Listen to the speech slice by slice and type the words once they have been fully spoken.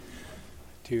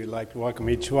like to welcome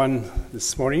each one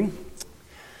this morning.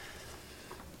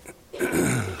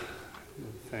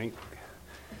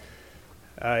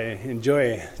 I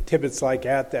enjoy tidbits like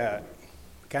that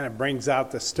kind of brings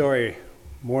out the story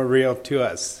more real to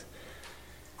us.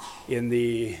 In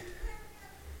the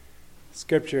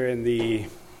scripture in the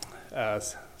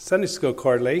Sunday school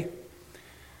quarterly, it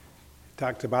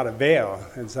talked about a veil,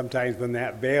 and sometimes when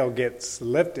that veil gets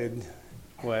lifted,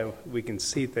 well, we can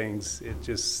see things. It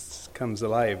just comes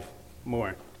alive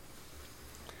more.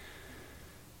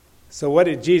 So what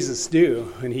did Jesus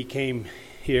do when he came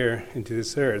here into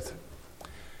this earth?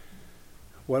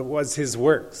 What was his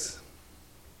works?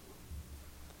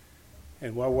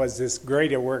 And what was this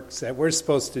greater works that we're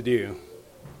supposed to do?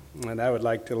 And I would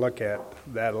like to look at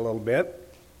that a little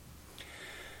bit.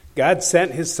 God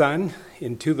sent his Son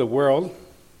into the world,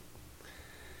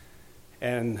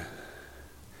 and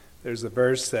there's a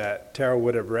verse that Tara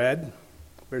would have read,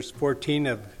 verse 14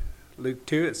 of Luke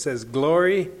 2. It says,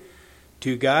 "Glory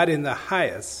to God in the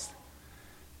highest,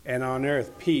 and on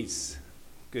earth peace,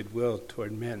 goodwill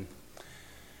toward men."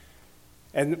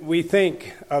 And we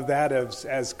think of that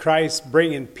as Christ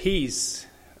bringing peace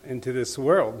into this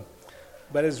world,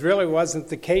 but it really wasn't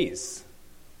the case.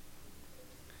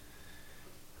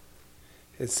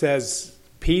 It says,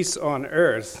 peace on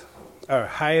earth, or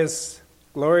highest.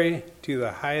 Glory to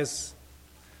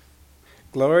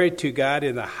God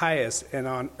in the highest, and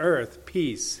on earth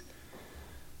peace,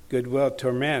 goodwill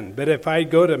toward men. But if I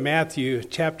go to Matthew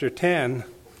chapter 10,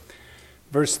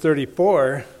 verse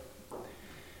 34,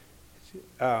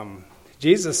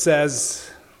 Jesus says,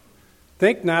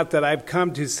 "Think not that I've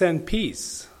come to send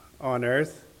peace on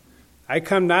earth. I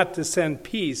come not to send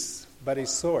peace, but a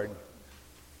sword."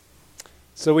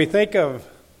 So we think of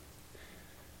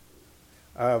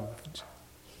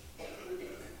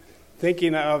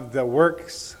thinking of the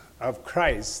works of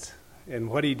Christ and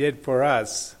what he did for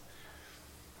us.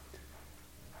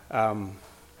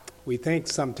 We think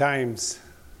sometimes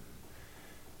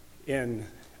in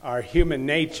our human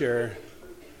nature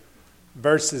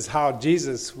versus how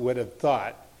Jesus would have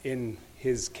thought in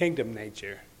his kingdom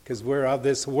nature, because we're of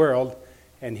this world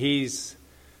and he's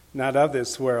not of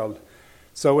this world.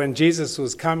 So when Jesus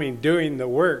was coming doing the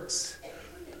works,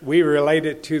 we relate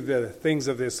it to the things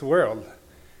of this world.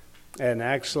 And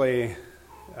actually,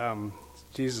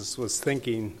 Jesus was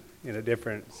thinking in a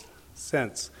different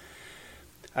sense.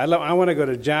 I want to go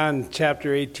to John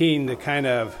chapter 18 to kind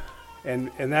of, and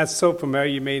that's so familiar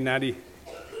you may not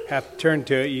have to turn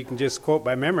to it. You can just quote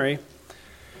by memory.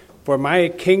 "For my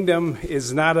kingdom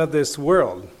is not of this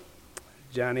world."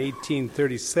 John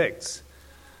 18:36.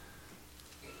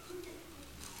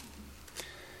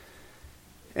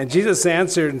 And Jesus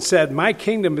answered and said, "My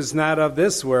kingdom is not of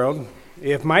this world.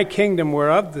 If my kingdom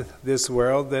were of this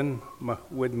world, then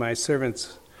would my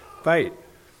servants fight,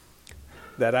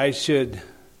 that I should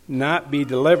not be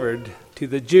delivered to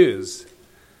the Jews.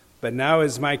 But now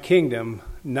is my kingdom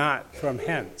not from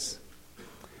hence."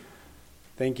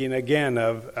 Thinking again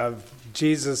of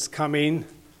Jesus coming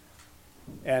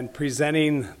and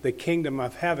presenting the kingdom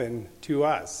of heaven to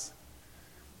us.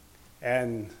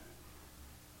 And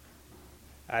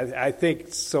I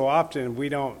think so often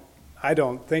I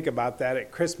don't think about that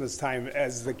at Christmas time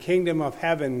as the kingdom of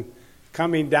heaven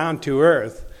coming down to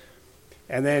earth,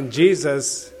 and then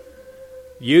Jesus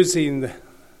using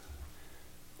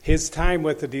his time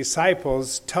with the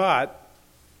disciples taught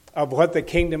of what the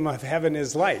kingdom of heaven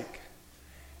is like.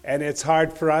 And it's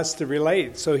hard for us to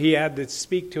relate, so he had to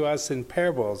speak to us in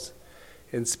parables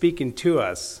and speaking to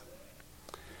us.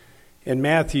 In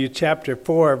Matthew chapter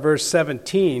 4, verse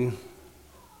 17,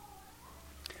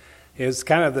 is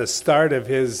kind of the start of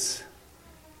his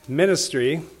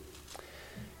ministry.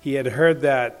 He had heard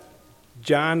that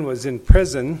John was in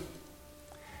prison,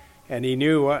 and he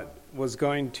knew what was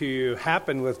going to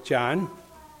happen with John.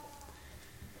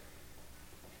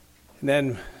 And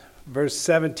then verse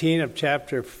 17 of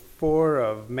chapter 4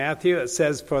 of Matthew, it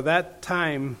says, from that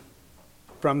time,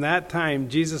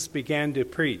 Jesus began to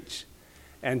preach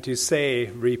and to say,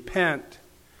 "Repent,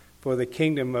 for the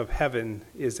kingdom of heaven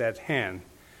is at hand."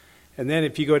 And then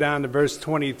if you go down to verse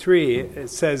 23, it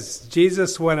says,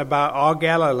 "Jesus went about all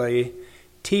Galilee,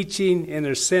 teaching in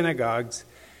their synagogues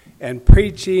and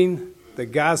preaching the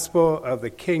gospel of the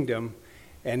kingdom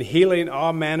and healing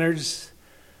all manners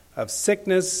of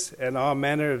sickness and all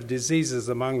manner of diseases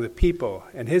among the people.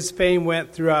 And his fame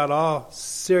went throughout all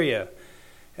Syria,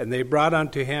 and they brought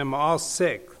unto him all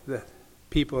sick, the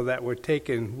people that were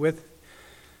taken with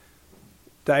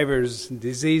divers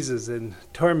diseases and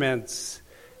torments,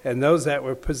 and those that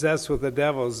were possessed with the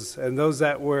devils, and those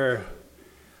that were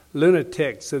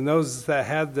lunatics, and those that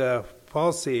had the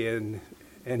palsy, and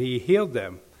he healed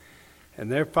them.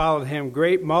 And there followed him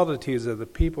great multitudes of the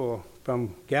people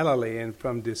from Galilee and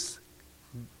from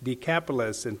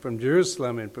Decapolis and from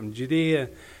Jerusalem and from Judea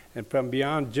and from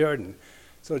beyond Jordan.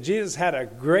 So Jesus had a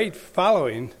great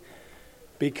following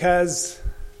because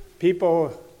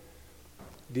people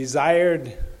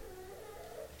desired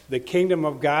the kingdom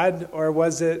of God, or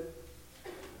was it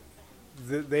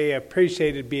that they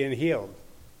appreciated being healed?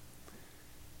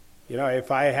 You know,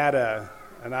 if I had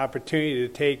an opportunity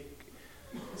to take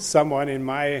someone in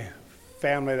my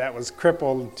family that was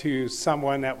crippled to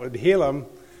someone that would heal them,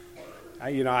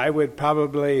 I would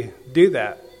probably do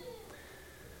that.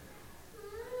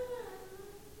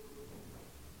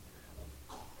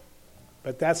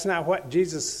 But that's not what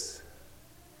Jesus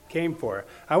came for.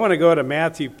 I want to go to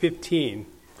Matthew 15,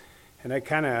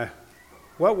 and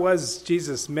what was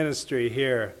Jesus' ministry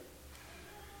here?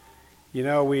 You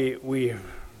know, we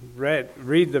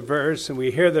read the verse and we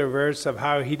hear the verse of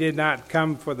how he did not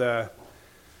come for the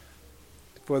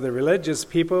religious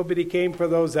people, but he came for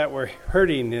those that were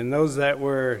hurting and those that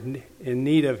were in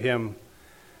need of him,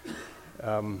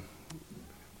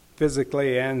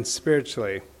 physically and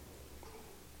spiritually.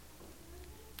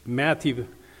 Matthew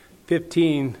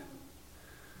 15,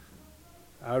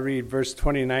 I'll read verse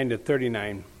 29 to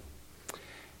 39.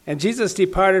 And Jesus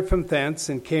departed from thence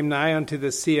and came nigh unto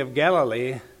the Sea of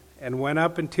Galilee, and went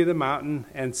up into the mountain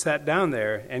and sat down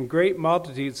there. And great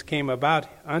multitudes came about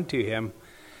unto him,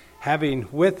 having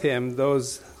with him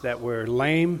those that were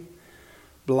lame,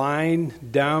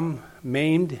 blind, dumb,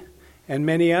 maimed, and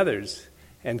many others,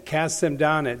 and cast them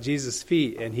down at Jesus'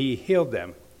 feet, and he healed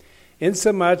them.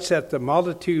 Insomuch that the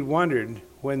multitude wondered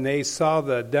when they saw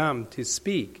the dumb to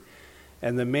speak,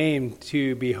 and the maimed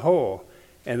to be whole,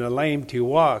 and the lame to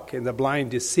walk, and the blind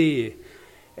to see,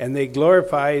 and they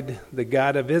glorified the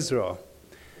God of Israel.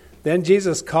 Then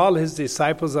Jesus called his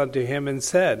disciples unto him and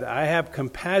said, I have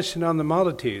compassion on the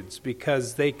multitudes,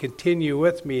 because they continue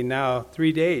with me now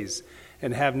 3 days,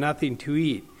 and have nothing to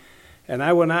eat. And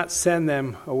I will not send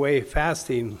them away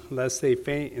fasting, lest they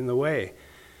faint in the way.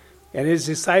 And his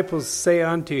disciples say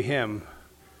unto him,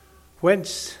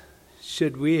 Whence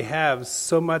should we have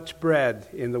so much bread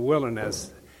in the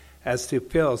wilderness, as to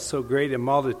fill so great a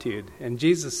multitude? And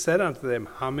Jesus said unto them,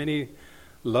 How many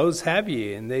loaves have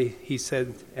ye? And they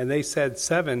said,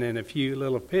 7, and a few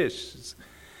little fishes.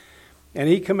 And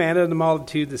he commanded the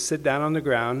multitude to sit down on the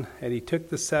ground, and he took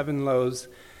the 7 loaves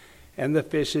and the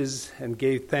fishes, and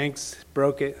gave thanks,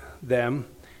 broke them,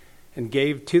 and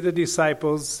gave to the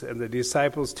disciples, and the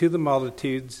disciples to the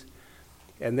multitudes.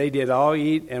 And they did all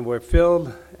eat and were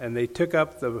filled, and they took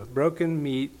up the broken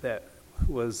meat that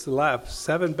was left,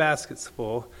 7 baskets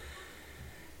full.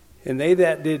 And they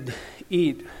that did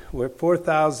eat were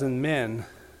 4,000 men,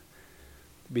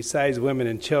 besides women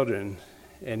and children.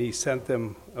 And he sent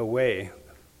them away.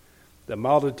 The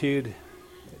multitude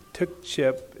took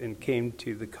ship and came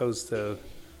to the coast of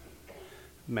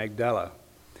Magdala.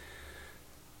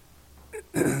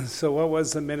 So what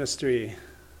was the ministry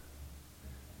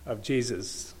of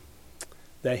Jesus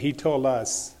that he told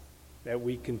us that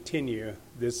we continue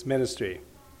this ministry?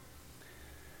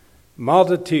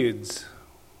 Multitudes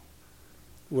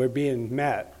were being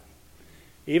met,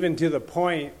 even to the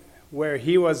point where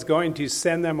he was going to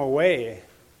send them away.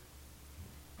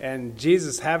 And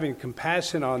Jesus, having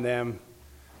compassion on them,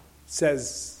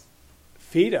 says,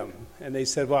 feed them. And they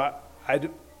said, well,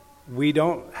 we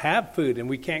don't have food and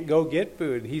we can't go get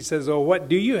food. He says, oh, what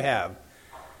do you have?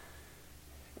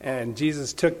 And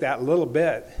Jesus took that little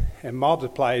bit and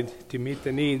multiplied to meet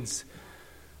the needs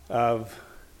of,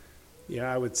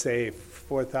 I would say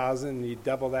 4,000. You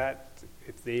double that.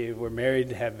 If they were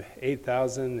married, have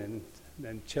 8,000 and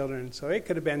then children. So it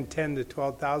could have been 10 to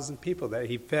 12,000 people that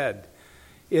he fed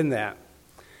in that.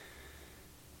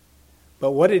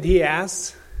 But what did he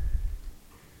ask?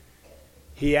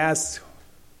 He asked,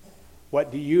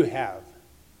 what do you have?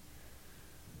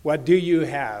 What do you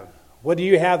have? What do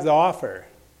you have to offer?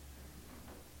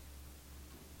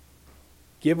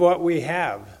 Give what we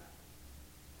have,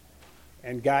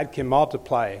 and God can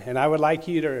multiply. And I would like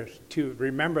you to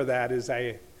remember that as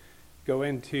I go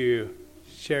into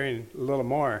sharing a little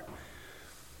more.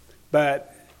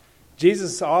 But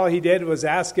Jesus, all he did was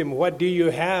ask him, what do you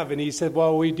have? And he said,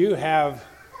 well, we do have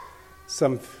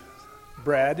some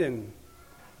bread and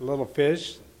a little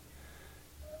fish.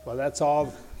 Well, that's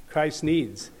all Christ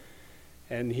needs.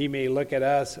 And he may look at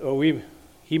us,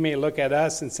 he may look at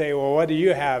us and say, well, what do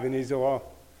you have? And he said, well,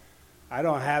 I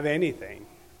don't have anything.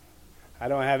 I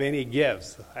don't have any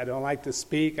gifts. I don't like to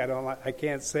speak. I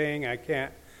can't sing. I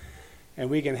can't. And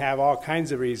we can have all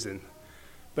kinds of reasons.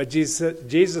 But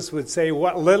Jesus would say,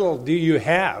 what little do you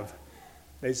have?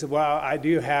 They said, well, I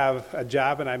do have a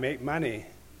job and I make money.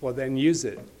 Well, then use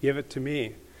it. Give it to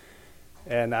me.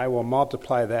 And I will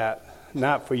multiply that,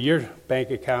 not for your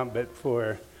bank account, but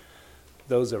for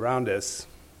those around us.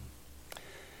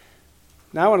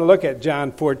 Now I want to look at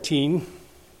John 14,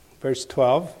 verse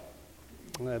 12.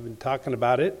 I've been talking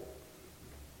about it.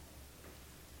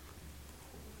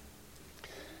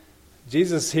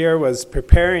 Jesus here was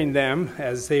preparing them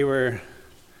as they were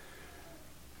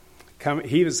coming.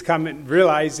 He was coming,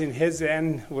 realizing his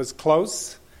end was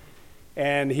close,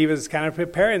 and he was kind of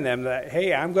preparing them that,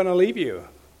 hey, I'm going to leave you.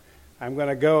 I'm going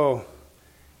to go,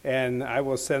 and I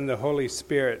will send the Holy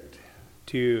Spirit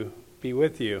to be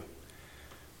with you.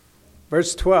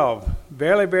 Verse 12,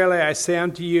 verily, verily, I say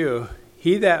unto you,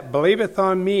 he that believeth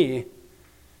on me,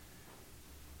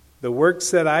 the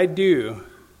works that I do,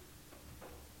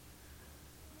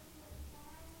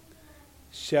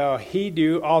 shall he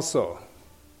do also.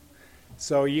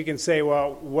 So you can say,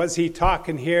 well, was he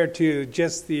talking here to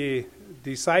just the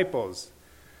disciples?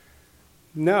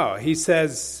 No, he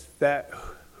says that,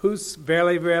 who's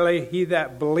verily, verily, he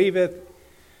that believeth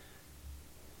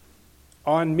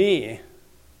on me,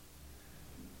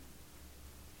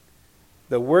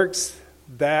 the works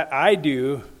that I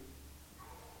do,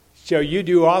 shall you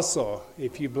do also,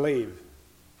 if you believe.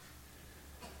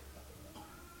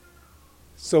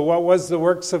 So what was the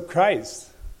works of Christ?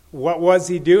 What was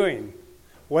he doing?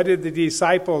 What did the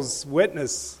disciples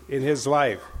witness in his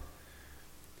life?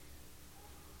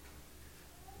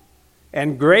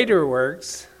 And greater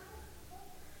works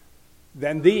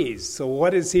than these. So what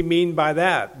does he mean by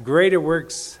that? Greater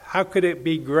works, how could it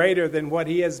be greater than what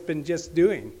he has been just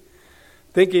doing?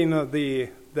 Thinking of the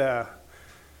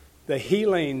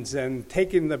healings and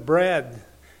taking the bread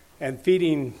and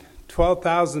feeding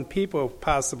 12,000 people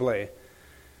possibly.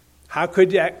 How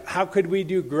could we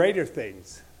do greater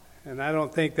things? And I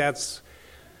don't think that's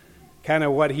kind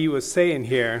of what he was saying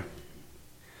here.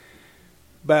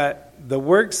 But the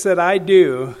works that I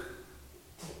do,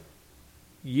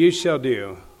 you shall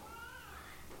do.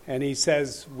 And he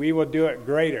says we will do it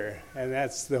greater. And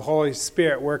that's the Holy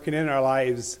Spirit working in our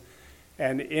lives.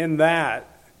 And in that,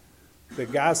 the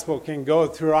gospel can go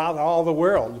throughout all the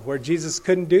world, where Jesus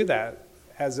couldn't do that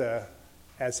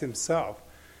as himself.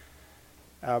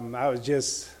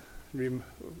 We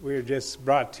were just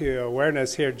brought to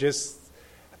awareness here I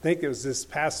think it was this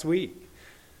past week.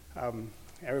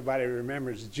 Everybody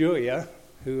remembers Julia,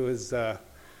 who was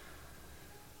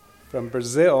from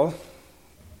Brazil,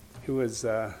 who was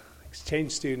an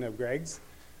exchange student of Greg's.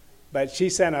 But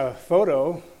she sent a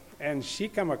photo, and she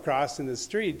come across in the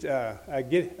street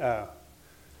a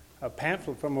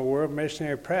pamphlet from a World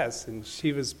Missionary Press, and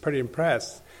she was pretty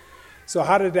impressed. So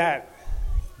how did that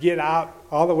get out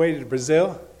all the way to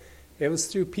Brazil? It was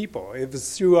through people. It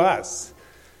was through us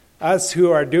who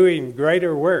are doing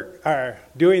greater work, are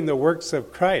doing the works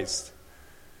of Christ.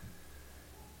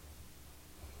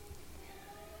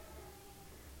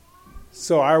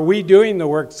 So are we doing the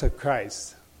works of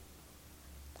Christ?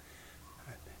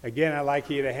 Again, I'd like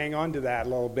you to hang on to that a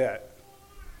little bit.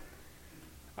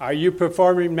 Are you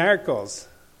performing miracles?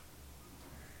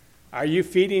 Are you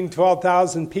feeding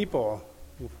 12,000 people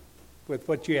with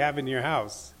what you have in your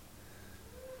house?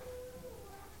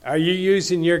 Are you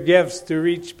using your gifts to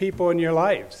reach people in your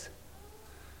lives?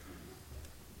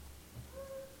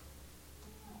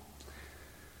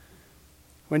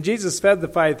 When Jesus fed the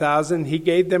 5,000, he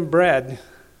gave them bread.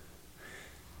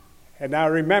 And now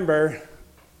remember,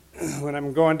 when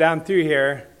I'm going down through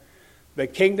here, the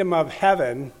kingdom of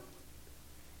heaven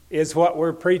is what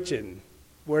we're preaching.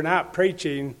 We're not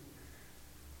preaching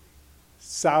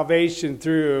salvation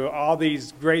through all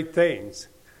these great things.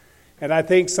 And I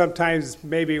think sometimes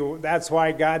maybe that's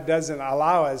why God doesn't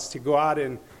allow us to go out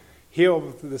and heal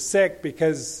the sick,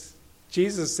 because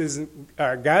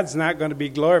God's not going to be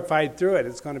glorified through it.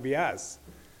 It's going to be us.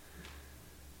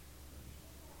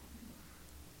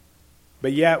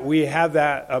 But yet we have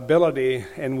that ability,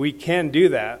 and we can do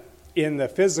that in the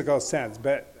physical sense.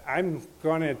 But I'm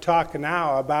going to talk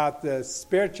now about the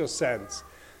spiritual sense,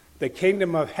 the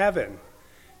kingdom of heaven,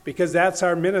 because that's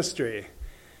our ministry.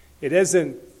 It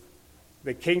isn't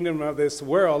the kingdom of this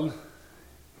world.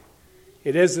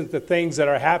 It isn't the things that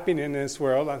are happening in this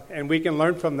world, and we can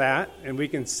learn from that, and we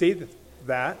can see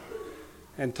that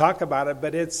and talk about it,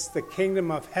 but it's the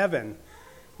kingdom of heaven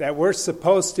that we're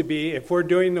supposed to be, if we're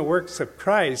doing the works of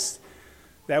Christ,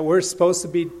 that we're supposed to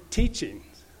be teaching.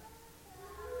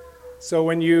 So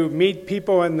when you meet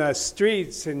people in the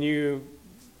streets and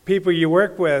people you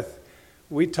work with,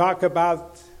 we talk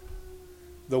about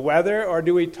the weather, or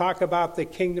do we talk about the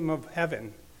kingdom of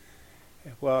heaven?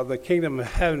 Well, the kingdom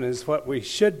of heaven is what we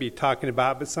should be talking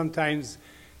about, but sometimes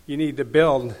you need to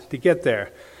build to get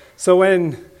there. So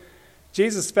when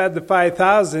Jesus fed the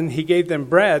 5,000, he gave them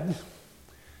bread,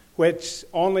 which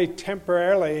only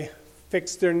temporarily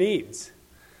fixed their needs.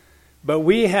 But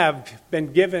we have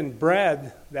been given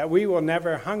bread that we will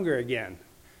never hunger again.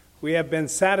 We have been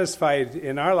satisfied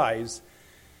in our lives.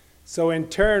 So in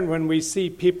turn, when we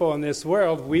see people in this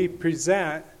world, we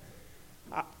present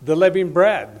the living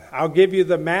bread. I'll give you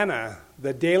the manna,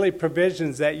 the daily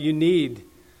provisions that you need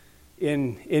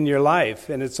in your life,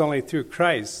 and it's only through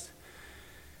Christ.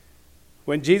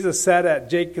 When Jesus sat at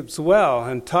Jacob's well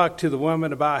and talked to the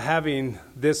woman about having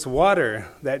this water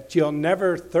that you'll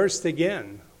never thirst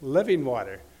again, living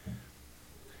water,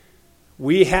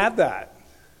 we had that.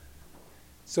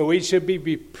 So we should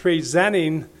be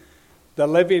presenting the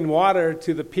living water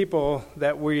to the people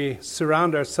that we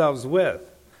surround ourselves with,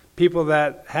 people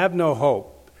that have no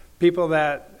hope, people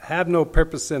that have no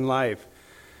purpose in life,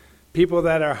 people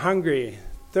that are hungry,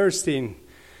 thirsting,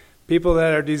 people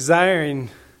that are desiring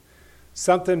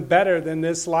something better than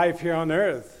this life here on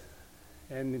earth,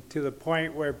 and to the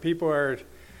point where people are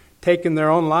taking their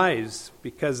own lives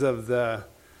because of the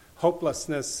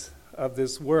hopelessness of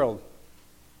this world.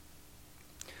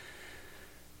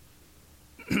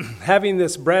 Having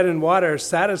this bread and water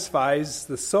satisfies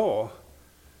the soul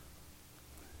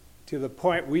to the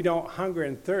point we don't hunger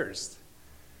and thirst.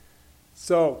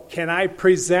 So can I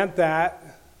present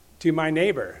that to my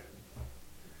neighbor,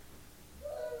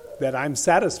 that I'm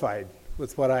satisfied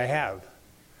with what I have?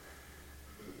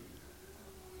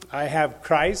 I have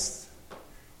Christ,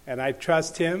 and I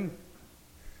trust him,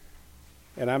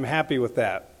 and I'm happy with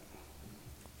that.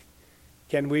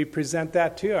 Can we present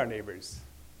that to our neighbors?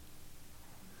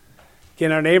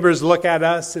 Can our neighbors look at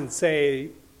us and say,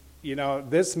 you know,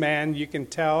 this man, you can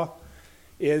tell,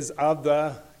 is of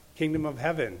the kingdom of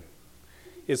heaven.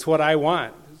 It's what I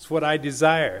want. It's what I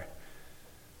desire.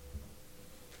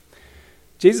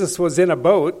 Jesus was in a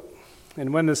boat,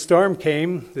 and when the storm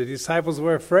came, the disciples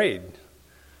were afraid.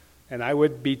 And I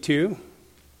would be too.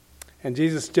 And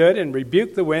Jesus stood and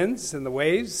rebuked the winds and the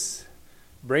waves,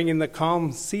 bringing the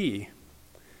calm sea.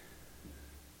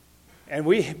 And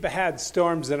we had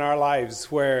storms in our lives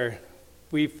where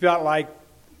we felt like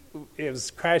it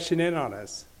was crashing in on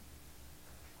us.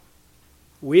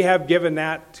 We have given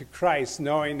that to Christ,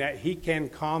 knowing that he can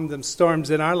calm the storms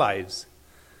in our lives.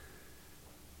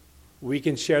 We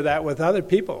can share that with other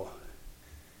people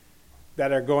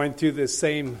that are going through the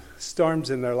same storms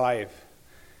in their life.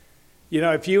 You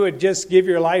know, if you would just give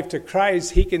your life to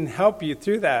Christ, he can help you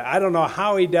through that. I don't know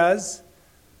how he does,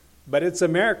 but it's a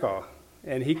miracle.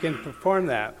 And he can perform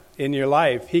that in your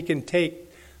life. He can take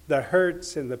the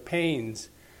hurts and the pains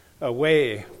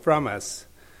away from us.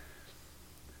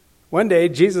 One day,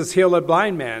 Jesus healed a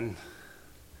blind man.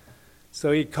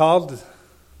 So he called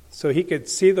so he could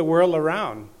see the world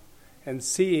around and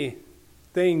see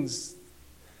things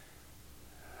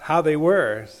how they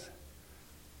were.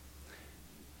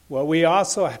 Well, we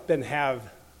also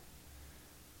have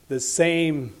the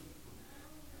same,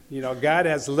 God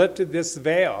has lifted this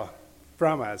veil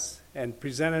from us and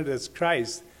presented as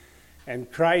Christ.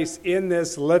 And Christ, in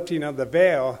this lifting of the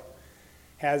veil,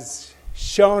 has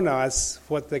shown us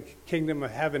what the kingdom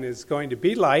of heaven is going to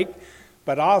be like,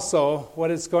 but also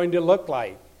what it's going to look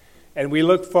like. And we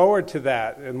look forward to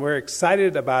that, and we're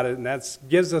excited about it, and that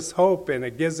gives us hope, and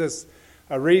it gives us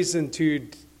a reason to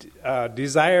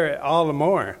desire it all the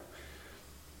more.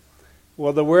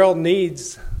 Well, the world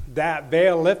needs that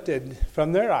veil lifted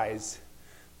from their eyes.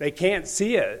 They can't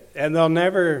see it, and they'll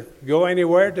never go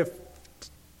anywhere to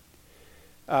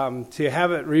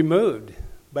have it removed.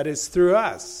 But it's through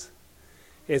us.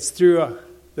 It's through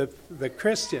the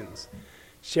Christians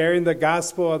sharing the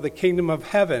gospel of the kingdom of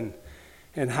heaven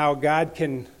and how God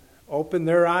can open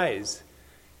their eyes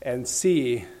and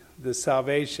see the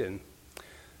salvation.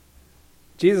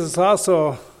 Jesus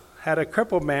also had a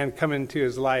crippled man come into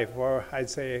his life, or I'd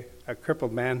say a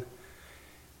crippled man.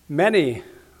 Many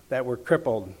that were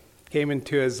crippled came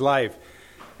into his life.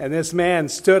 And this man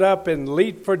stood up and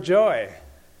leaped for joy.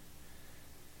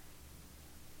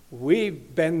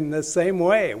 We've been the same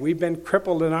way. We've been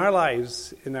crippled in our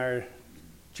lives, in our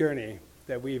journey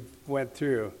that we went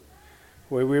through,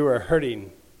 where we were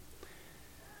hurting.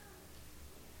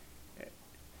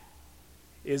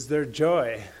 Is there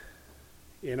joy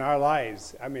in our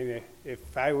lives? I mean,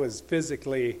 if I was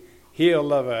physically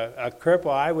healed of a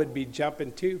cripple, I would be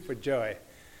jumping too for joy.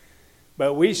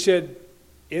 But we should,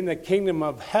 in the kingdom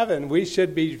of heaven, we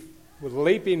should be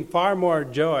leaping far more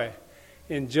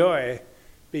in joy,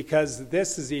 because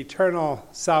this is eternal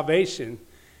salvation.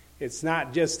 It's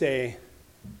not just a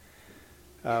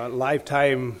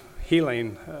lifetime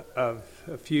healing of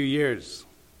a few years.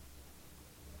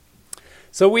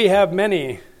 So we have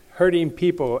many hurting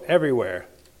people everywhere.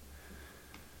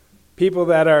 People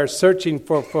that are searching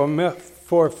for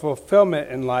fulfillment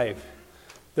in life.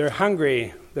 They're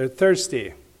hungry, they're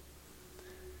thirsty,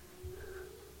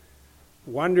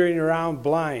 wandering around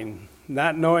blind,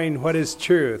 not knowing what is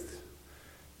truth,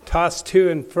 tossed to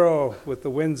and fro with the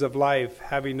winds of life,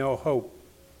 having no hope.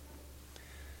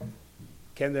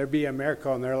 Can there be a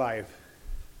miracle in their life?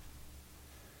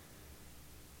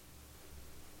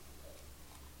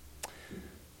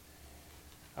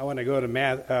 I want to go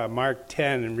to Mark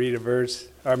 10 and read a verse,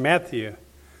 or Matthew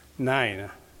 9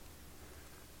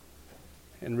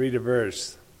 and read a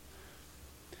verse.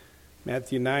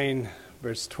 Matthew 9,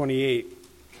 verse 28.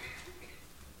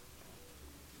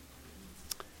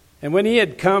 And when he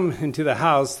had come into the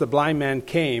house, the blind man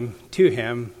came to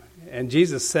him, and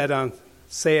Jesus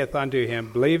saith unto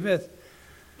him, believe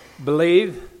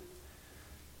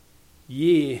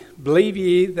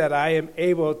ye that I am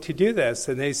able to do this?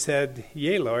 And they said,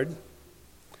 Yea, Lord.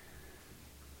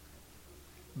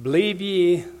 Believe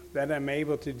ye that I'm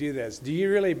able to do this? Do you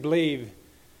really believe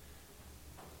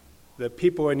the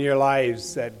people in your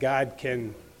lives that God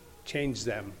can change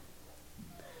them?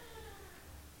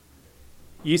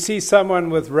 You see someone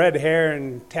with red hair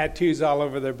and tattoos all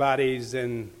over their bodies,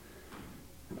 and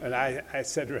I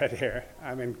said red hair,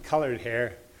 I mean colored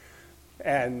hair,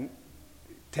 and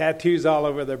tattoos all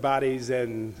over their bodies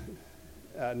and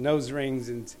nose rings.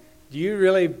 And do you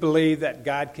really believe that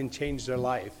God can change their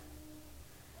life?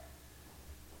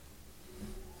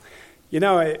 You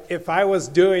know, if I was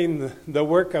doing the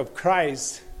work of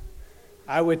Christ,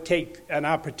 I would take an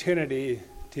opportunity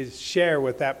to share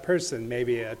with that person,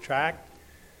 maybe a tract,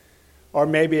 or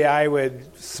maybe I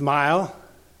would smile,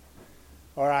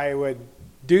 or I would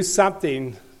do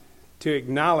something to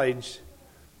acknowledge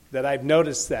that I've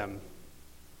noticed them.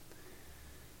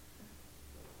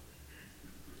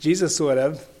 Jesus would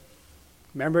have.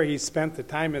 Remember, he spent the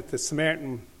time with the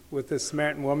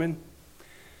Samaritan woman.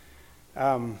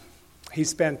 He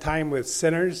spent time with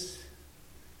sinners.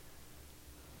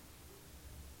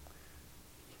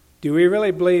 Do we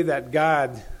really believe that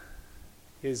God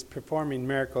is performing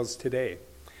miracles today?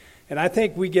 And I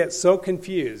think we get so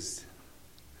confused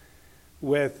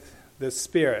with the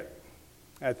Spirit,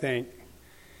 I think.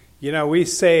 You know, we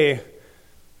say,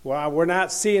 well, we're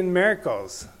not seeing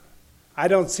miracles. I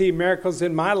don't see miracles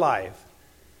in my life.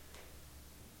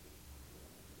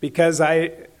 Because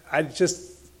I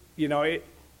just, you know,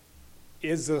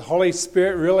 is the Holy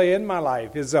Spirit really in my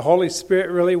life? Is the Holy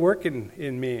Spirit really working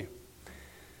in me?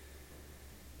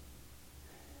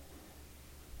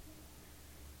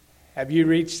 Have you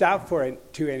reached out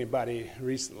to anybody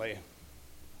recently?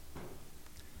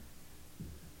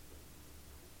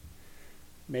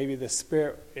 Maybe the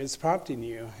Spirit is prompting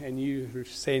you and you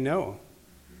say no.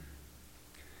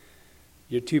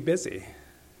 You're too busy,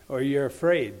 or you're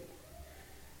afraid.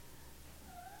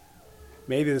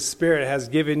 Maybe the Spirit has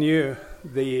given you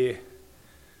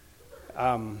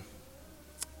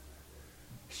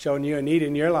shown you a need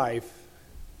in your life.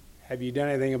 Have you done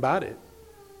anything about it?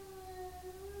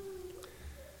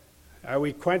 Are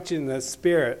we quenching the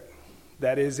Spirit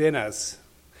that is in us?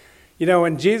 You know,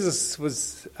 when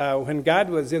when God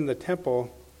was in the temple,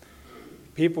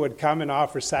 people would come and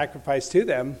offer sacrifice to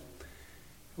them.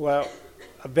 Well,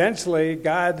 eventually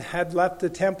God had left the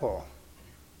temple,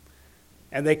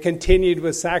 and they continued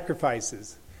with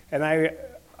sacrifices. And I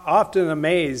often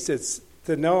amazed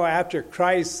to know after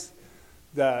Christ,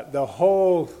 the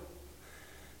whole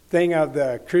thing of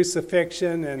the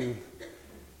crucifixion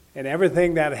and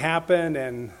everything that happened,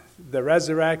 and the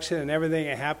resurrection and everything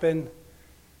that happened,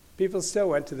 people still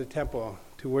went to the temple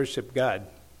to worship God.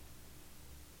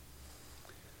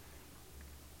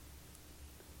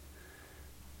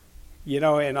 You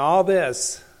know, in all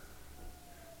this,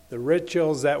 the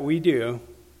rituals that we do,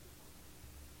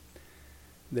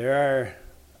 we are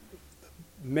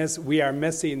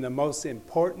missing the most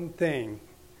important thing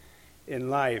in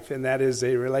life, and that is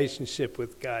a relationship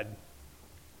with God.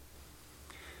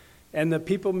 And the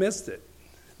people missed it.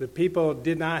 The people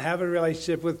did not have a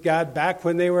relationship with God back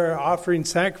when they were offering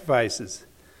sacrifices.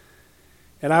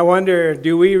 And I wonder,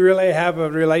 do we really have a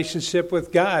relationship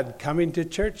with God coming to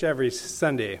church every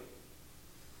Sunday?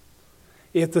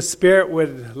 If the Spirit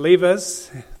would leave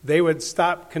us, they would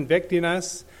stop convicting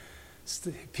us,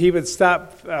 He would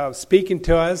stop speaking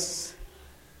to us,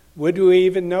 would we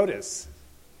even notice?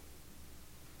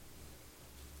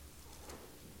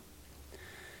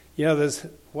 You know, there's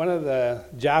one of the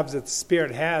jobs that the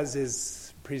Spirit has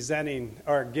is presenting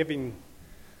or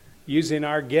using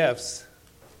our gifts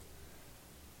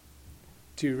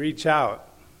to reach out.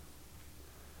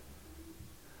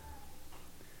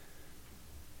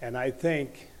 And I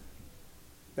think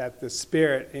that the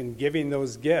Spirit in giving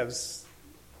those gifts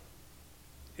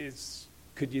is,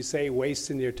 could you say,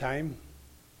 wasting your time?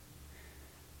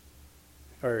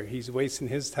 Or he's wasting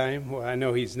his time? Well, I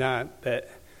know he's not, but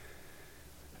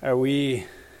are we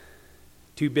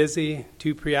too busy,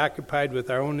 too preoccupied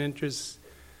with our own interests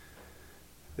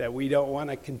that we don't want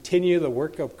to continue the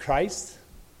work of Christ?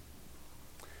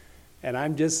 And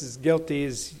I'm just as guilty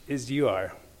as you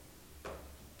are.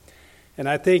 And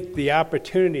I think the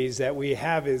opportunities that we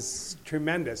have is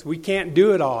tremendous. We can't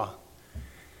do it all.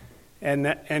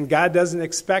 And God doesn't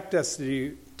expect us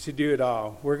to do it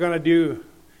all. We're going to do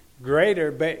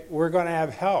greater, but we're going to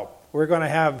have help. We're going to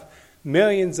have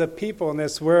millions of people in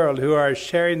this world who are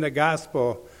sharing the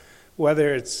gospel,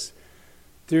 whether it's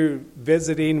through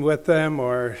visiting with them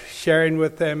or sharing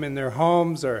with them in their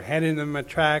homes or handing them a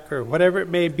tract or whatever it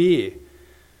may be.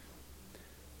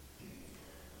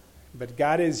 But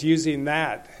God is using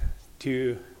that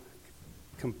to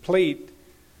complete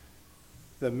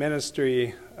the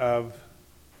ministry of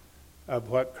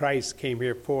what Christ came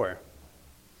here for.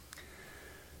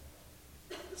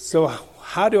 So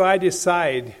how do I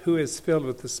decide who is filled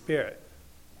with the Spirit?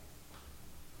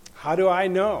 How do I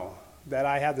know that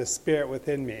I have the Spirit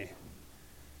within me?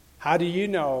 How do you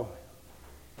know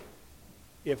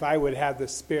if I would have the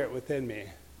Spirit within me?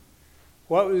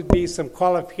 What would be some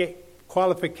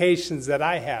qualifications that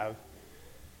I have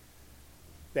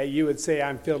that you would say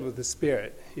I'm filled with the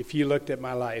Spirit if you looked at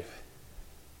my life?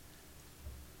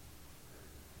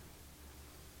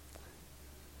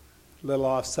 A little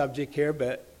off subject here,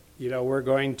 but we're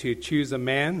going to choose a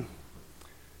man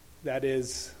that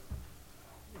is,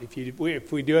 if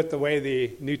we do it the way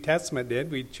the New Testament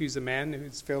did, we choose a man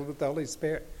who's filled with the Holy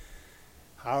Spirit.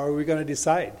 How are we going to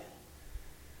decide?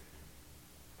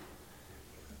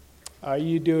 Are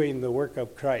you doing the work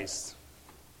of Christ?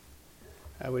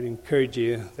 I would encourage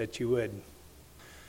you that you would.